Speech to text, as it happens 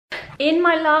In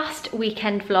my last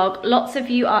weekend vlog, lots of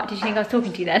you are, did you think I was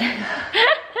talking to you then?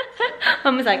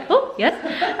 Mum was like, oh, yes.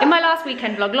 In my last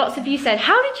weekend vlog, lots of you said,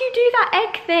 how did you do that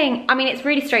egg thing? I mean, it's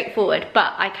really straightforward,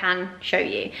 but I can show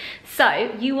you.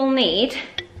 So you will need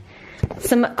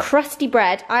some crusty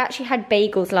bread. I actually had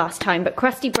bagels last time, but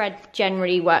crusty bread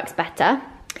generally works better.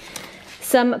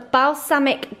 Some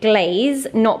balsamic glaze,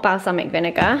 not balsamic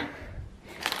vinegar.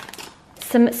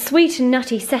 Some sweet and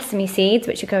nutty sesame seeds,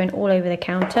 which are going all over the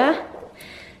counter.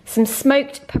 Some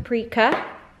smoked paprika.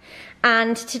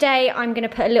 And today I'm gonna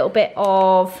put a little bit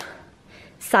of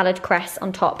salad cress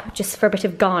on top, just for a bit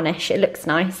of garnish. It looks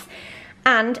nice.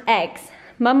 And eggs.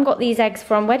 Mum got these eggs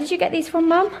from, where did you get these from,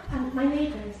 Mum? My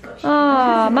neighbour's got chicken.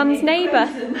 Ah, Mum's neighbour.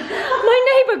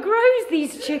 My neighbour grows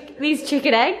these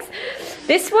chicken eggs.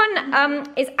 This one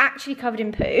is actually covered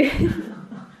in poo.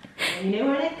 You know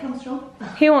where an egg comes from.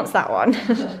 Who wants that one?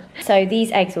 So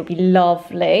these eggs will be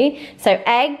lovely. So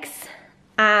eggs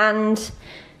and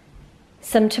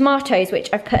some tomatoes, which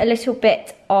I've put a little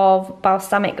bit of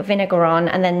balsamic vinegar on,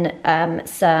 and then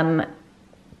some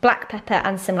black pepper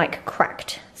and some like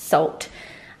cracked salt.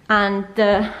 And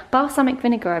the balsamic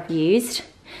vinegar I've used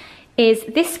is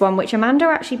this one, which Amanda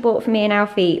actually bought for me and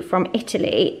Alfie from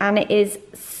Italy, and it is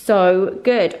so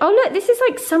good. Oh look, this is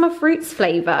like summer fruits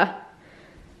flavour.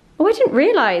 Oh, I didn't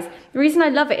realise. The reason I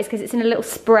love it is because it's in a little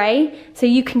spray, so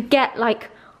you can get like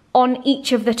on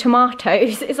each of the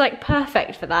tomatoes. It's like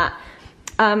perfect for that.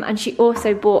 And she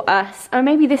also bought us, oh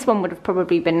maybe this one would have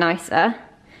probably been nicer,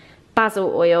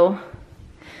 basil oil.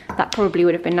 That probably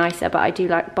would have been nicer, but I do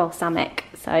like balsamic.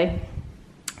 So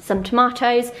some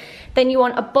tomatoes. Then you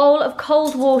want a bowl of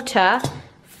cold water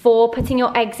for putting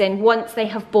your eggs in once they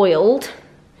have boiled,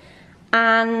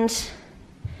 and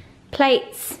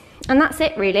plates, and that's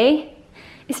it really.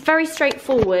 It's very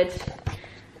straightforward,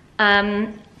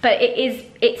 but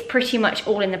it's pretty much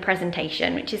all in the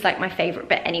presentation, which is like my favourite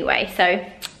bit anyway, so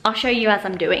I'll show you as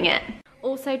I'm doing it.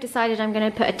 Also decided I'm going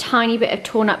to put a tiny bit of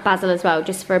torn up basil as well,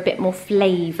 just for a bit more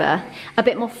flavour,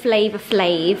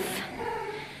 flav.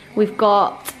 We've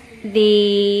got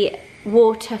the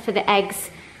water for the eggs.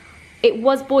 It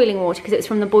was boiling water because it was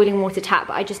from the boiling water tap,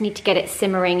 but I just need to get it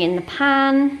simmering in the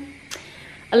pan.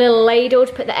 A little ladle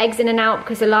to put the eggs in and out,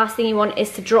 because the last thing you want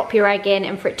is to drop your egg in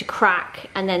and for it to crack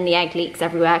and then the egg leaks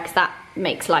everywhere, because that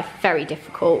makes life very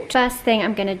difficult. First thing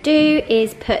I'm gonna do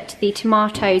is put the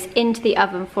tomatoes into the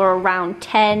oven for around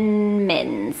 10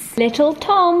 mins. Little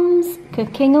Tom's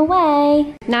cooking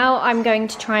away. Now I'm going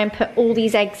to try and put all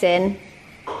these eggs in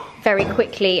very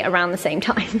quickly around the same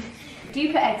time. Do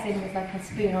you put eggs in with like a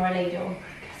spoon or a ladle?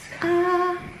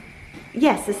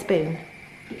 Yes, a spoon.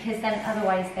 Because then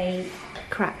otherwise they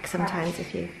crack sometimes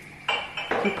if you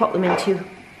pop them in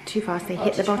too fast, they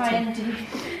hit the bottom. Try and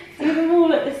do them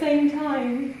all at the same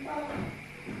time.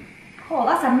 Oh,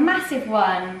 that's a massive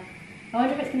one. I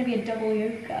wonder if it's going to be a double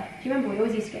yoker. Do you remember we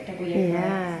always used to get double yoker?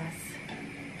 Yes.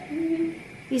 We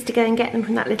used to go and get them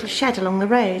from that little shed along the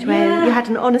road where you had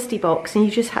an honesty box and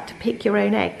you just had to pick your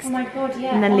own eggs. Oh my god,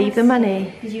 yeah. And then leave the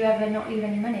money. Did you ever not leave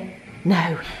any money?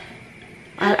 No.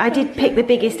 I did pick the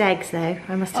biggest eggs though,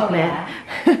 I must admit.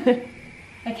 Yeah.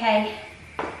 Okay.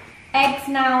 Eggs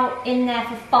now in there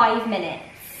for 5 minutes.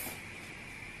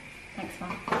 Thanks,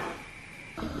 Mum.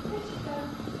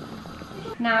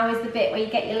 Now is the bit where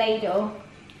you get your ladle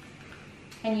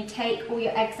and you take all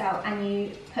your eggs out and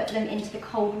you put them into the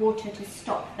cold water to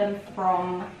stop them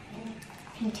from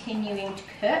continuing to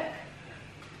cook.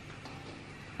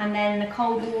 And then the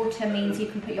cold water means you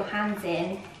can put your hands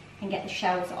in and get the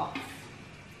shells off,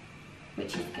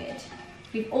 which is good.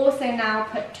 We've also now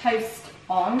put toast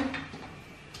on.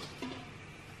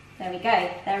 There we go.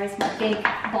 There is my big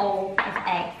bowl of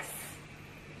eggs.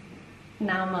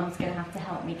 Now Mum's going to have to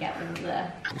help me get all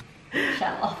the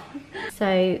shell off.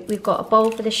 So we've got a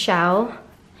bowl for the shell,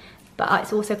 but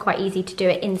it's also quite easy to do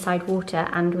it inside water,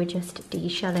 and we're just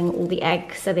de-shelling all the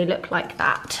eggs so they look like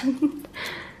that.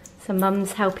 So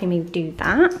Mum's helping me do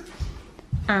that,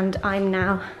 and I'm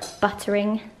now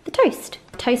buttering the toast.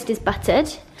 Toast is buttered.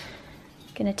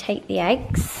 I'm going to take the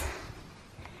eggs.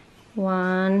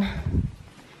 1,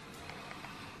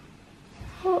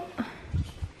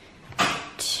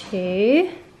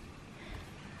 2,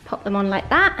 pop them on like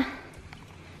that.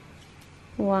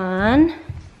 1,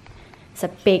 it's a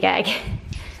big egg.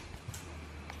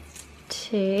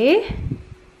 2,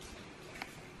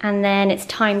 and then it's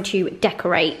time to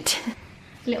decorate.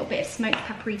 A little bit of smoked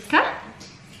paprika.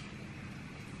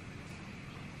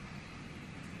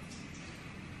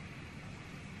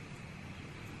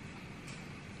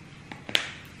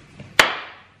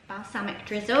 Balsamic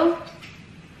drizzle.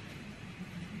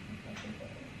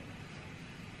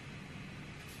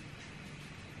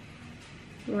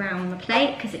 around the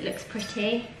plate because it looks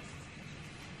pretty.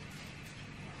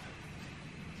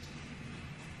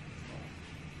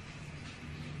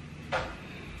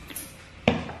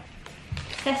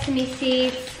 Sesame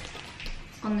seeds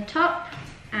on the top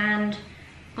and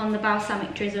on the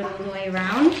balsamic drizzle all the way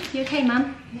around. You okay,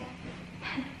 Mum? Yeah.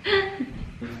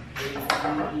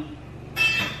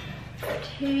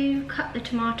 2, cut the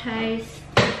tomatoes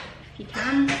if you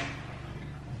can.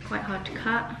 Quite hard to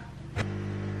cut.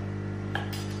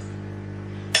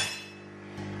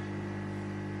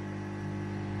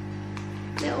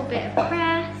 Little bit of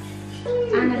cress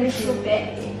and a little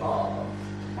bit of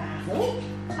basil.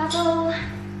 Basil.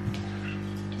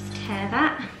 Just tear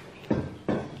that.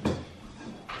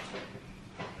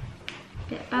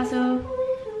 Bit of basil.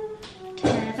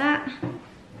 Tear that.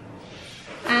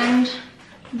 And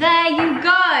there you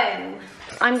go.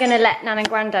 I'm gonna let Nan and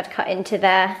Grandad cut into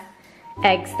their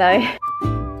eggs though.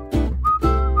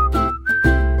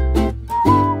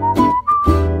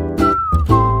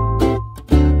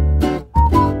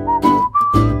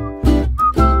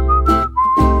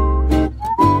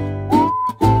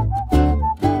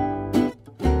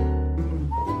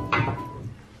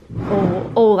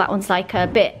 Oh, that one's like a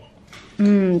bit,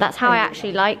 that's how I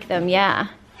actually like them, yeah.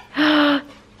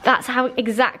 That's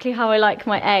exactly how I like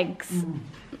my eggs.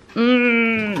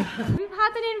 We've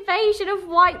had an invasion of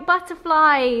white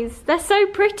butterflies. They're so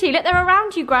pretty. Look, they're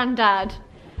around you, Grandad.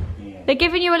 Yeah. They're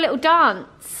giving you a little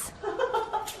dance.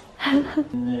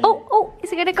 Oh,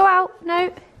 is it gonna go out?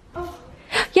 No. Oh.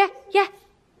 Yeah,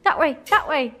 that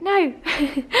way, no.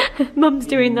 Mum's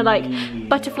doing the like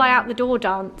butterfly out the door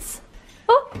dance.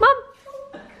 Oh, Mum.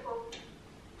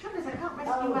 I can't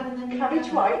rescue one and then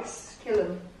cabbage whites, kill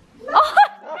them. Oh.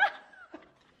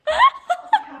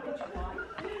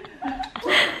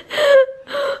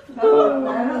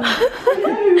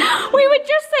 We were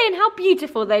just saying how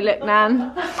beautiful they look,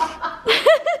 Nan.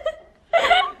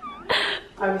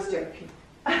 I was joking.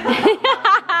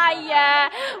 Yeah,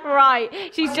 right.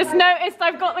 She's just noticed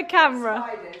I've got the camera.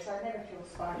 Spiders, I never kill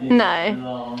spiders.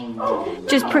 No.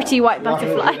 Just pretty white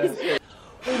butterflies.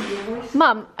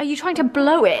 Mum, are you trying to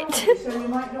blow it? So you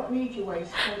might not need your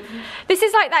waistcoat. This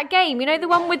is like that game, you know, the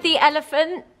one with the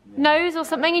elephant nose or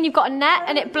something, and you've got a net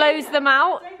and it blows them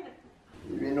out.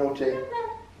 You're naughty.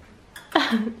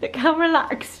 Look how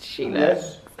relaxed she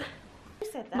looks.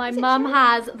 Yes. My mum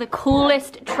has the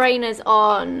coolest trainers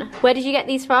on. Where did you get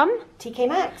these from? TK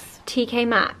Maxx. TK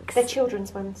Maxx. They're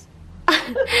children's ones.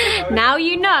 Now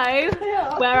you know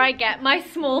where I get my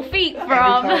small feet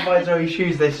from. Every time I buy Zoe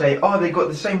shoes, they say, oh, they've got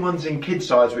the same ones in kid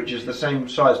size, which is the same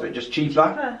size but just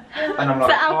cheaper. And I'm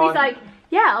like, so Alfie's like,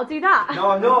 yeah, I'll do that.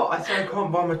 no, I'm not. I say I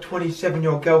can't buy my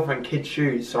 27-year-old girlfriend kids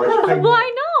shoes, so I just pay more. Why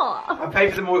not? I pay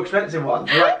for the more expensive ones.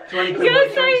 They're like 20 quid more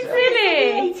You're so expensive.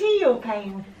 silly. VAT you're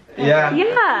paying. Yeah.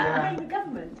 Yeah. Paying the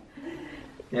government.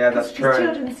 Yeah, that's true.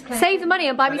 Children's clothes. Save the money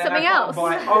and buy me And then something I can't else.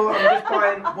 Buy, oh, I'm just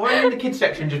buying. Why are you in the kids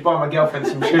section just buying my girlfriend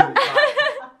some shoes? Like,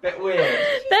 bit weird.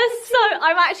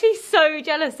 I'm actually so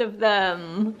jealous of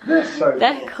them.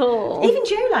 They're cool. Even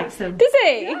Joe likes them. Does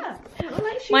he? Yeah.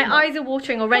 My eyes are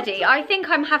watering already. I think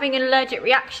I'm having an allergic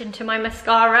reaction to my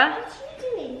mascara.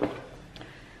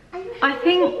 I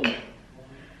think,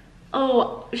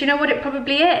 oh, do you know what it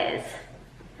probably is?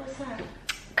 What's that?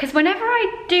 Because whenever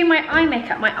I do my eye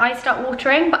makeup, my eyes start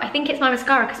watering, but I think it's my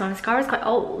mascara because my mascara is quite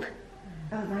old.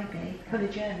 Oh, my God. Full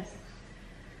of germs.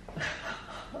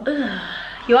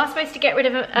 You are supposed to get rid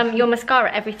of your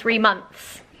mascara every 3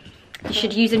 months. You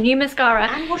should use a new mascara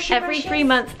every 3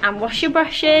 months and wash your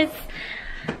brushes.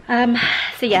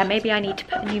 So yeah, maybe I need to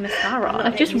put a new mascara on.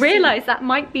 I've just realised that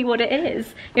might be what it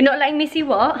is. You're not letting me see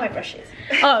what? My brushes.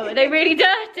 Oh, are they really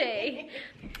dirty?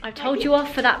 I've told you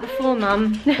off for that before,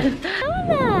 Mum.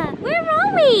 Anna, where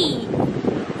are we?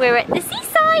 We're at the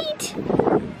seaside.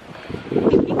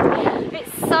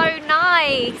 It's so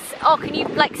nice. Oh, can you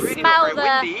like smell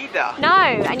the... No,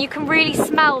 and you can really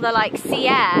smell the like sea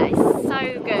air. It's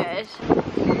so good.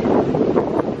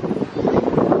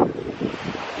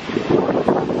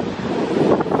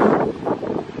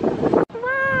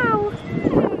 Wow.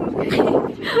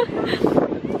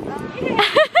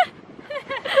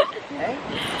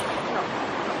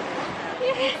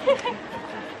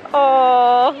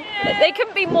 Oh, they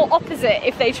couldn't be more opposite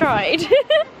if they tried.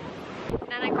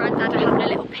 Nan and Grandad are having a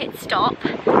little pit stop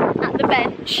at the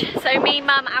bench. So me,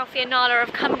 Mum, Alfie and Nala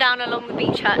have come down along the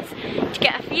beach huts to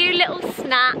get a few little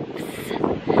snaps.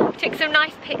 Took some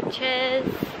nice pictures.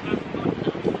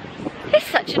 It's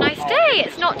such a nice day.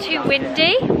 It's not too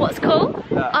windy. What's cool?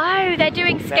 Oh, they're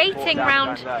doing skating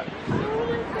round.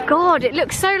 God, it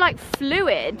looks so like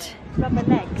fluid. Rubber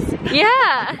legs.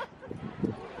 Yeah.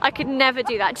 I could never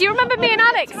do that. Do you remember me and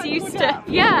Alex used to?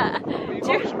 Yeah.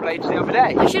 Rollerblades the other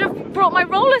day. I should have brought my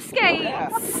roller skates.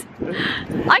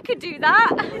 Yeah. I could do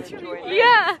that.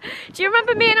 Yeah. Do you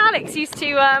remember me and Alex used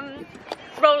to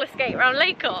roller skate around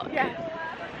Lakecourt? Yeah.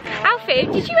 Alfie,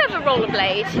 did you ever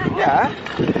rollerblade?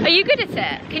 Yeah. Are you good at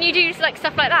it? Can you do like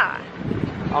stuff like that?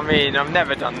 I mean, I've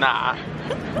never done that.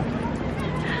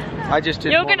 I just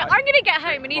did. I'm gonna get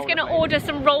home and he's gonna order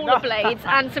some rollerblades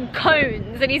and some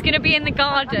cones, and he's gonna be in the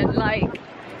garden like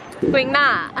doing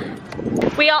that.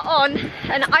 We are on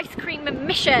an ice cream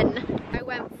mission. I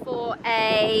went for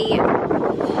a,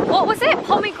 what was it?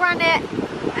 Pomegranate?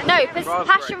 No,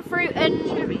 passion fruit and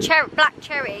black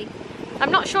cherry.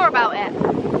 I'm not sure about it.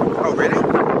 Oh really?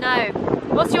 No.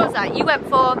 What's yours at? You went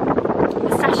for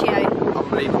pistachio.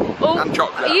 Unbelievable. Oh, and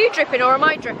chocolate. Are you dripping or am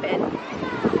I dripping?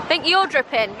 I think you're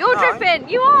dripping. You're dripping.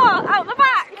 You are out the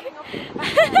back.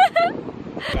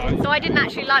 So I didn't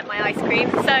actually like my ice cream,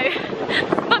 so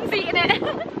Mum's eating it.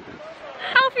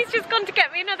 Alfie's just gone to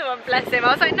get me another one, bless him.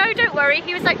 I was like, no, don't worry.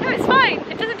 He was like, no, it's fine.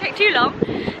 It doesn't take too long.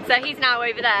 So he's now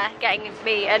over there getting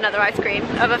me another ice cream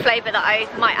of a flavour that I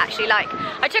might actually like.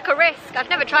 I took a risk. I've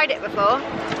never tried it before.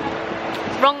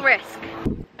 Wrong risk.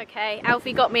 Okay,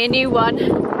 Alfie got me a new one.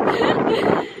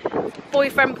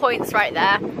 Boyfriend points right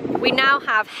there. We now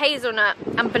have hazelnut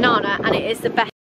and banana, and it is the best.